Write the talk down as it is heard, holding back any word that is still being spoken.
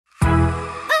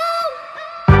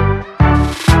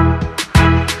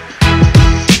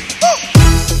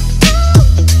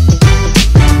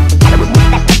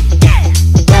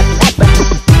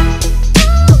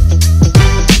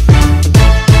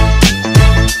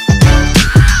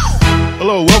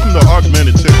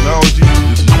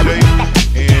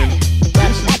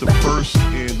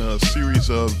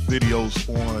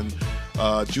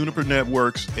Juniper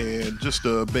Networks and just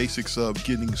the basics of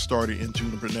getting started in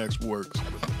Juniper Networks.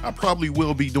 I probably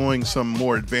will be doing some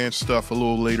more advanced stuff a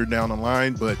little later down the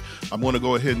line, but I'm going to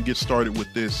go ahead and get started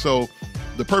with this. So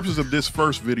the purpose of this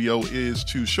first video is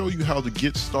to show you how to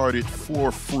get started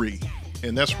for free.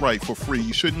 And that's right, for free.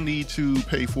 You shouldn't need to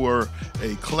pay for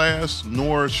a class,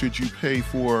 nor should you pay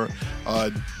for,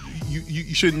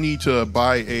 you shouldn't need to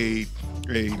buy a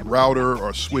router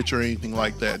or switch or anything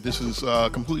like that. This is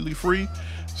completely free.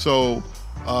 So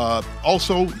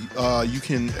also you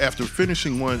can, after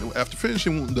finishing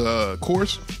the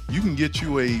course, you can get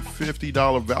you a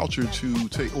 $50 voucher to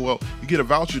take, well, you get a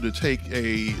voucher to take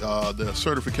the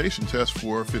certification test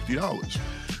for $50.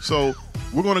 So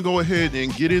we're going to go ahead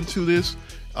and get into this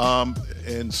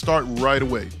and start right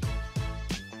away.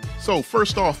 So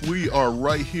first off, we are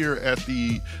right here at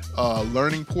the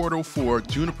learning portal for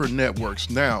Juniper Networks.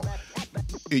 Now,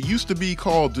 it used to be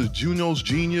called the Juno's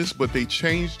Genius, but they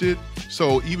changed it.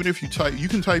 So even if you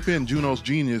can type in Juno's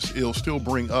Genius, it'll still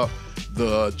bring up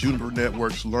the Juniper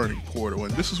Networks learning portal.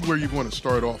 And this is where you're going to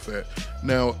start off at.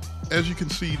 Now, as you can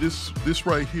see, this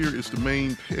right here is the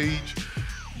main page.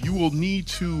 You will need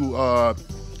to,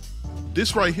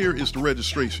 this right here is the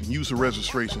registration, user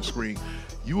registration screen.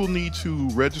 You will need to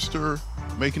register,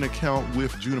 make an account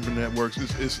with Juniper Networks.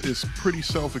 It's pretty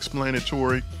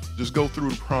self-explanatory. Just go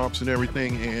through the prompts and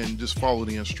everything and just follow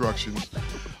the instructions.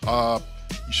 You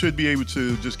should be able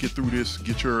to just get through this,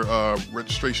 get your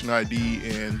registration ID,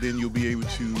 and then you'll be able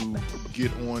to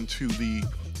get onto the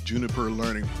Juniper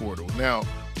Learning Portal. Now,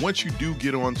 once you do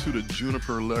get onto the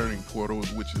Juniper Learning Portal,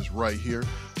 which is right here,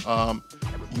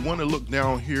 you want to look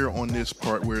down here on this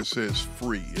part where it says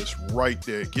free. It's right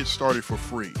there. Get started for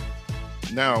free.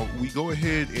 Now, we go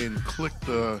ahead and click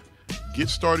the Get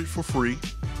Started for Free.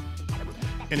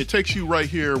 And it takes you right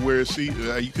here where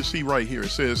you can see right here. It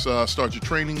says start your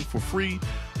training for free.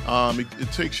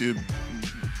 It takes you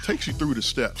through the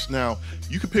steps. Now,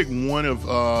 you can pick one of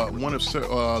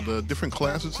the different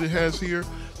classes it has here.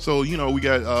 So, you know, we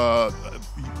got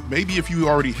maybe if you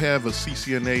already have a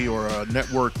CCNA or a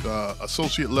network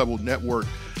associate level network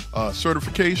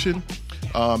certification,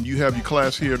 you have your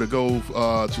class here to go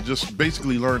to just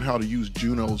basically learn how to use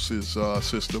Juno's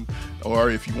system.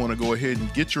 Or if you want to go ahead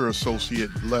and get your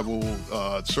associate level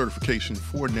certification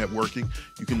for networking,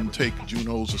 you can take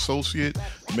Juno's associate.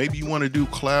 Maybe you want to do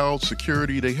cloud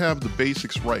security. They have the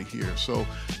basics right here. So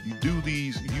you do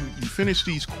these, you finish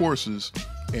these courses,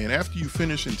 and after you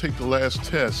finish and take the last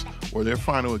test or their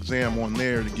final exam on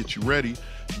there to get you ready,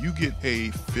 you get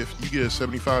a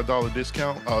 $75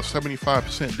 discount,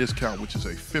 75% discount, which is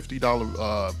a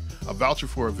 $50 a voucher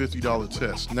for a $50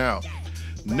 test. Now,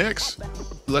 next,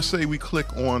 let's say we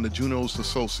click on the Juno's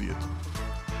Associate.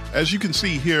 As you can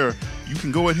see here, you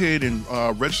can go ahead and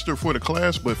register for the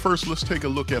class, but first let's take a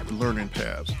look at the learning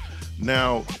paths.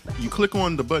 Now, you click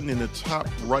on the button in the top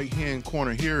right-hand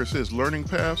corner here. It says Learning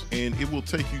Paths, and it will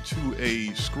take you to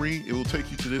a screen. It will take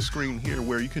you to this screen here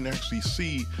where you can actually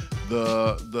see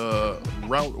the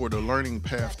route or the learning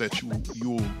path that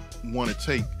you'll want to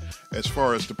take as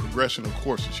far as the progression of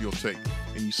courses you'll take.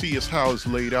 And you see how it's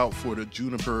laid out for the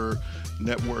Juniper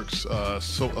Networks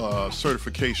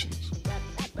certifications.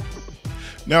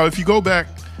 Now, if you go back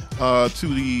to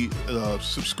the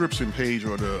subscription page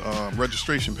or the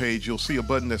registration page, you'll see a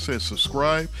button that says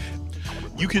subscribe.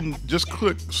 You can just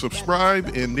click subscribe,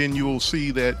 and then you'll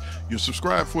see that you're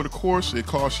subscribed for the course. It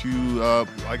costs you,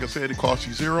 like I said, it costs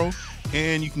you $0,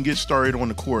 and you can get started on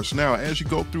the course. Now, as you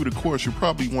go through the course, you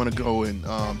probably want to go and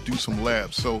do some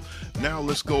labs. So now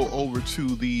let's go over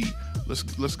to the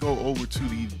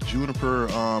Juniper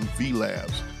V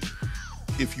Labs.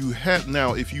 If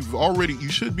you've already, you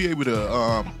should be able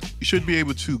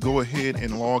to go ahead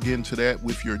and log into that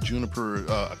with your Juniper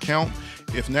account.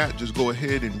 If not, just go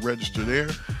ahead and register there.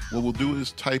 What we'll do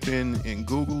is type in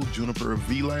Google Juniper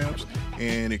V Labs,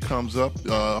 and it comes up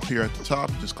here at the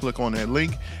top. Just click on that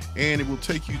link, and it will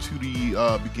take you to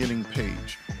the beginning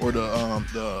page or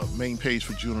the main page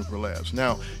for Juniper Labs.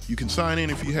 Now, you can sign in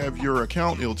if you have your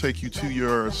account. It'll take you to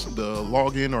the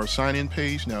login or sign in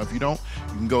page. Now, if you don't,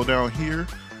 you can go down here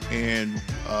and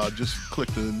just click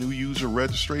the new user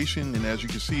registration, and as you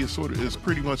can see, it's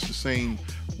pretty much the same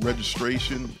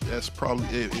registration. That's probably,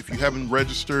 if you haven't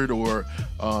registered, or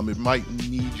it might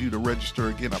need you to register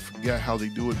again. I forgot how they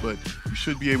do it, but you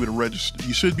should be able to register.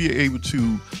 You should be able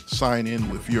to sign in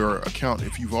with your account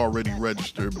if you've already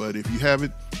registered. But if you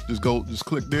haven't, just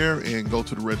click there and go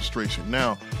to the registration.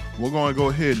 Now, we're going to go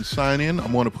ahead and sign in.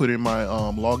 I'm going to put in my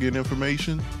login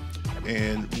information,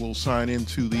 and we'll sign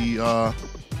into your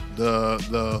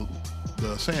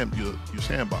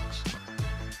sandbox.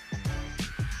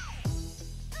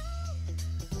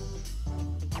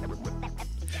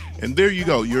 And there you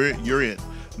go, you're in.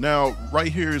 Now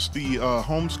right here is the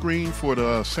home screen for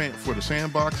the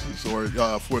sandboxes, or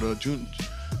for the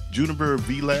Juniper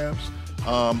V Labs.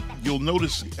 You'll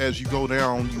notice as you go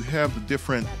down, you have the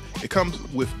different, it comes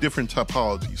with different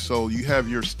topologies. So you have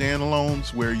your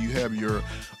standalones, where you have your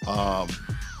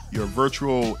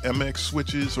virtual MX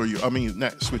switches, or your virtual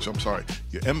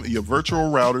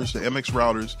routers, the MX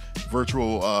routers,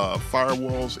 virtual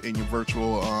firewalls, and your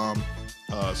virtual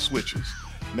switches.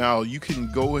 Now you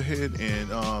can go ahead and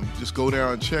just go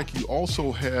down and check. You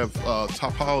also have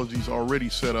topologies already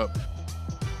set up,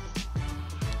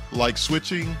 like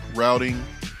switching, routing,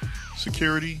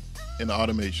 security, and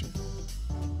automation.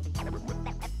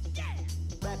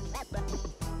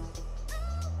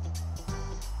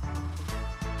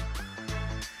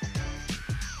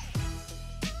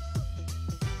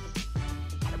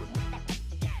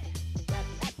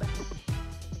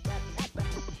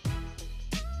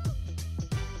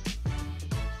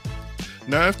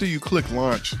 Now after you click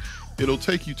launch, it'll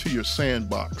take you to your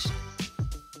sandbox.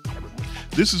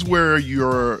 This is where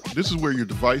your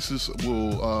devices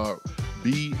will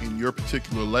be in your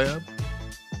particular lab.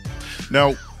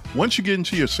 Now, once you get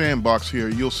into your sandbox here,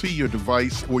 you'll see your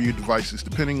device or your devices,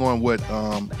 depending on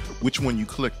which one you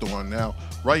clicked on. Now,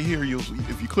 right here,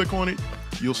 if you click on it,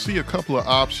 you'll see a couple of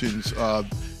options.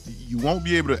 You won't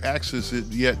be able to access it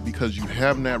yet because you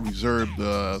have not reserved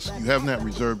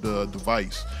the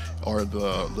device or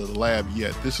the lab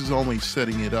yet. This is only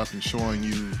setting it up and showing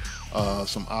you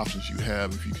some options you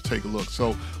have, if you could take a look.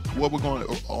 So what we're going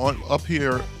on up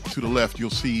here to the left, you'll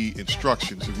see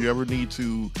instructions. If you ever need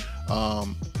to,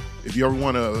 if you ever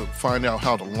want to find out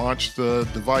how to launch the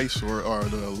device or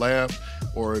the lab,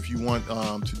 or if you want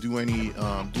to do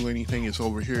anything, it's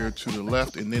over here to the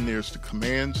left. And then there's the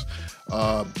commands.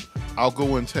 I'll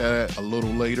go into that a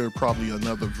little later, probably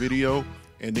another video.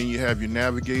 And then you have your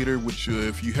navigator, which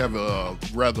if you have a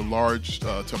rather large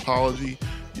topology,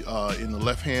 in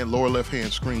the lower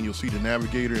left-hand screen, you'll see the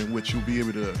navigator, in which you'll be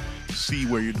able to see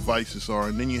where your devices are.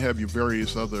 And then you have your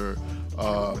various other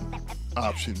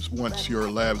options. Once your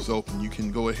lab is open, you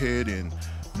can go ahead and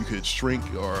you could shrink,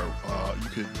 or you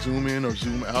could zoom in or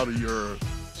zoom out of your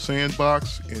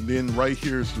sandbox. And then right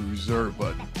here is the reserve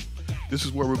button. This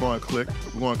is where we're going to click.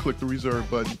 We're going to click the reserve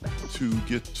button to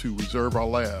get to reserve our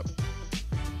lab.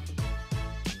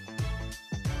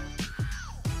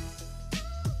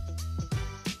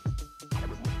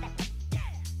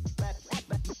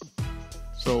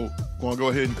 So I'm going to go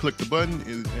ahead and click the button,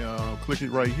 click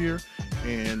it right here,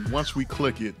 and once we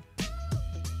click it,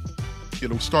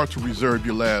 it'll start to reserve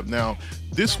your lab. Now,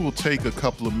 this will take a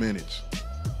couple of minutes.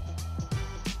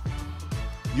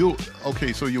 You'll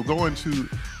go into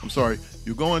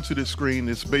this screen.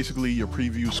 It's basically your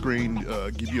preview screen,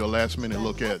 give you a last minute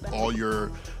look at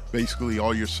basically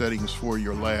all your settings for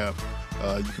your lab.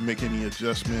 You can make any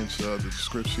adjustments, the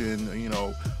description,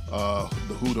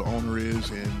 who the owner is,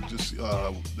 and just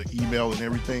the email and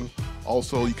everything.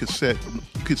 Also, you could set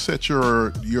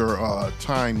your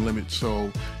time limit,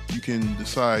 so you can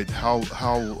decide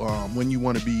when you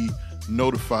want to be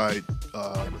notified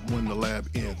when the lab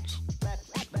ends.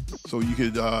 So you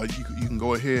can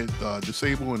go ahead,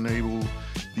 disable, enable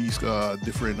these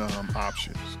different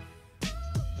options.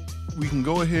 We can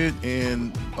go ahead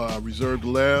and reserve the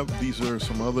lab. These are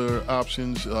some other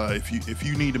options. If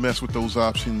you need to mess with those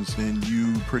options, then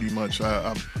you pretty much,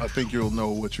 I think you'll know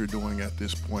what you're doing at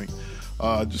this point.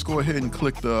 Just go ahead and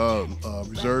click the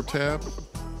reserve tab.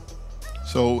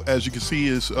 So as you can see,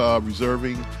 it's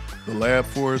reserving the lab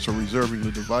for us, or reserving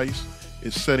the device.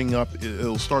 It's setting up,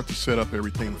 it'll start to set up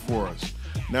everything for us.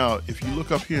 Now, if you look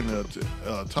up here in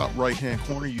the top right-hand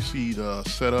corner, you see the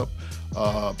setup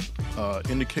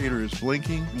indicator is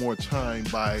blinking. More time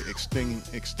by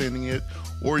extending it,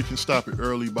 or you can stop it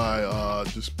early by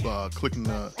just clicking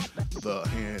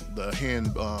the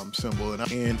hand symbol.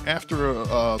 And after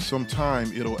some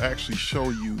time, it'll actually show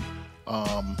you.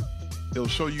 It'll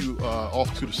show you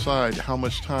off to the side how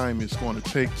much time it's going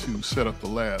to take to set up the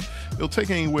lab. It'll take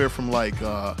anywhere from like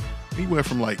 8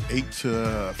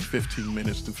 to 15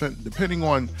 minutes, depending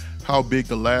on how big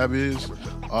the lab is.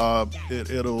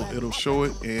 It'll show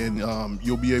it, and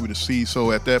you'll be able to see.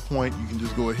 So at that point, you can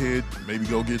just go ahead, maybe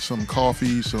go get some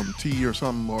coffee, some tea, or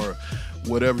something, or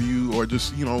whatever or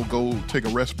just go take a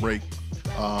rest break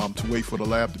to wait for the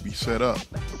lab to be set up.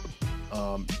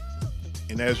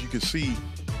 And as you can see,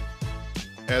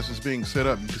 as it's being set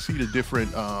up, you can see the different,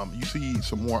 you see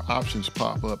some more options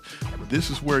pop up. This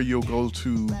is where you'll go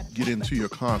to get into your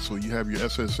console. You have your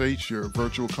SSH, your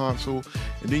virtual console,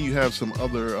 and then you have some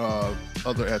other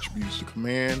attributes. The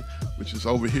command, which is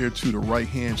over here to the right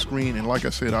hand screen, and like I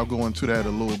said, I'll go into that a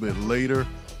little bit later.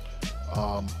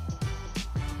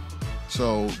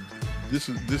 So these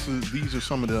are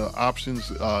some of the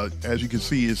options. As you can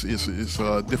see, it's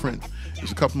different.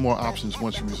 There's a couple more options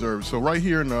once you reserve. So right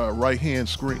here in the right hand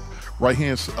screen,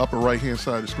 upper right hand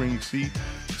side of the screen, you see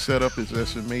setup is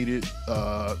estimated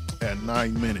at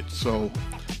 9 minutes. So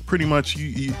pretty much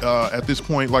you at this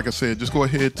point, like I said, just go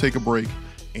ahead, take a break,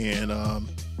 and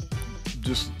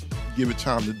just give it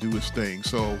time to do its thing.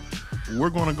 So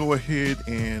we're going to go ahead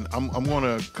and I'm going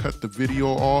to cut the video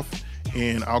off,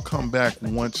 and I'll come back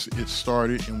once it's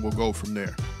started and we'll go from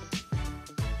there.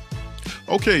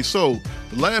 Okay, so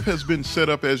the lab has been set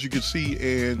up, as you can see,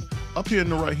 and up here in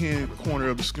the right hand corner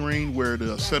of the screen where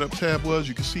the setup tab was,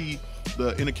 you can see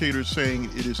the indicator saying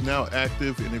it is now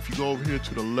active. And if you go over here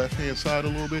to the left hand side a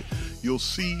little bit, you'll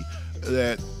see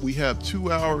that we have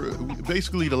 2 hours.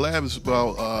 Basically, the lab is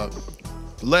about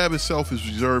the lab itself is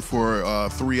reserved for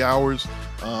 3 hours.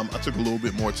 I took a little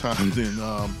bit more time than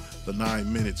the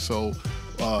 9 minutes, so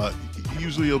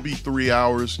usually it'll be 3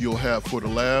 hours you'll have for the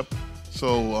lab.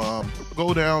 So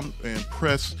go down and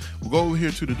press, we'll go over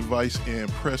here to the device and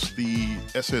press the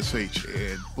SSH,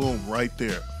 and boom, right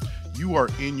there. You are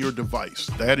in your device.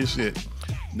 That is it.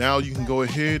 Now you can go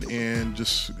ahead and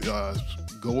just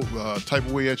go type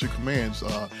away at your commands.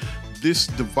 This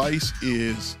device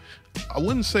is, I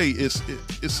wouldn't say it's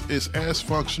as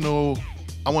functional.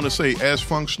 I want to say as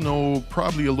functional,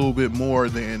 probably a little bit more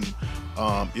than,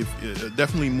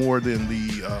 definitely more than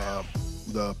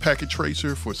the packet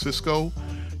tracer for Cisco.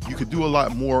 You could do a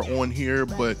lot more on here,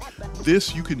 but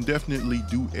this, you can definitely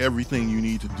do everything you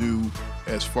need to do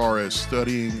as far as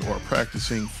studying or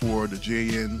practicing for the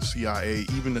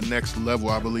JNCIA. Even the next level,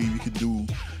 I believe you could do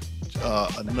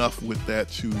enough with that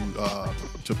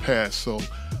to pass. So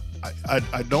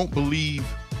I don't believe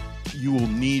you will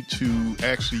need to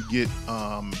actually get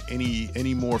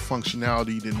any more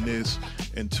functionality than this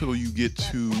until you get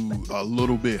to a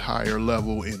little bit higher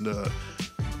level in the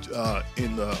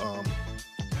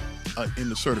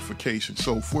certification.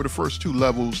 So for the first 2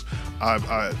 levels,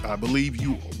 I believe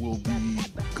you will be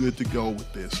good to go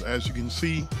with this. As you can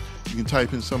see, you can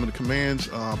type in some of the commands.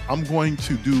 I'm going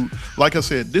to do, like I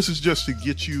said, this is just to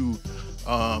get you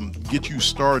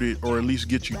started, or at least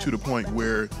get you to the point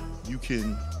where you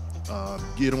can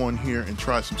get on here and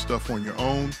try some stuff on your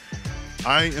own.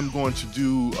 I am going to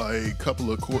do a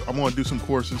couple of I'm going to do some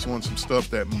courses on some stuff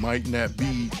that might not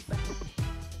be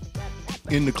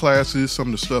in the classes.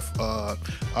 Some of the stuff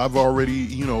I've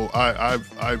already,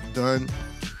 I've done,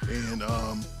 and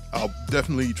I'll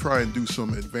definitely try and do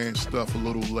some advanced stuff a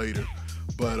little later.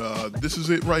 But this is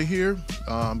it right here.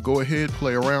 Go ahead,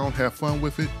 play around, have fun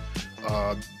with it.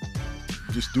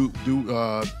 Just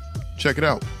check it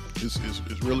out.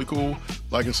 It's really cool.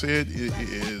 Like I said, it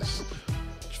is,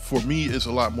 for me, it's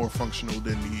a lot more functional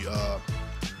than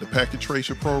the packet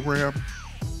tracer program.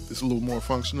 It's a little more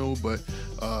functional, but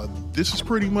this is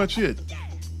pretty much it.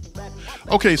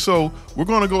 Okay, so we're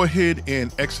going to go ahead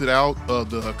and exit out of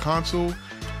the console.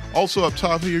 Also up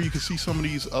top here, you can see some of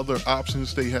these other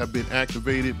options. They have been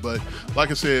activated, but like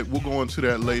I said, we'll go into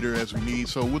that later as we need.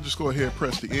 So we'll just go ahead and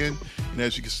press the end. And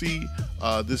as you can see,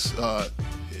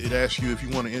 it asks you if you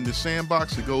want to end the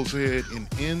sandbox. It goes ahead and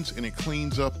ends, and it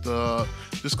cleans up the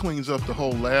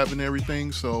whole lab and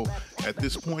everything. So at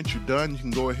this point, you're done. You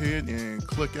can go ahead and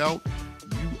click out.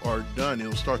 You are done.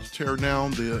 It'll start to tear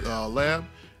down the lab,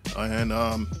 and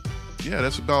yeah,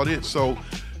 that's about it. So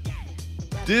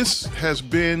this has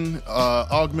been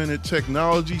Augmented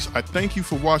Technologies. I thank you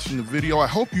for watching the video. I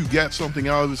hope you got something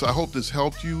out of this. I hope this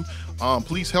helped you.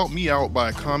 Please help me out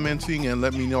by commenting and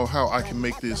let me know how I can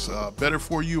make this better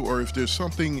for you, or if there's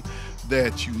something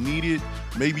that you needed.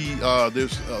 Maybe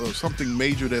there's something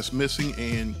major that's missing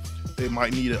and they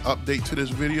might need an update to this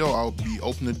video. I'll be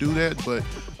open to do that, but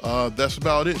that's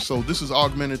about it. So this is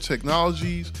Augmented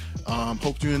Technologies.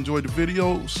 Hope you enjoyed the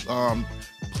videos.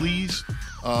 Please,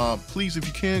 if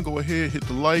you can, go ahead, hit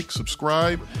the like,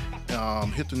 subscribe,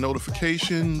 hit the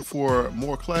notification for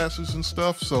more classes and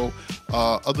stuff. So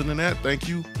other than that, thank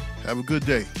you. Have a good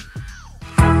day.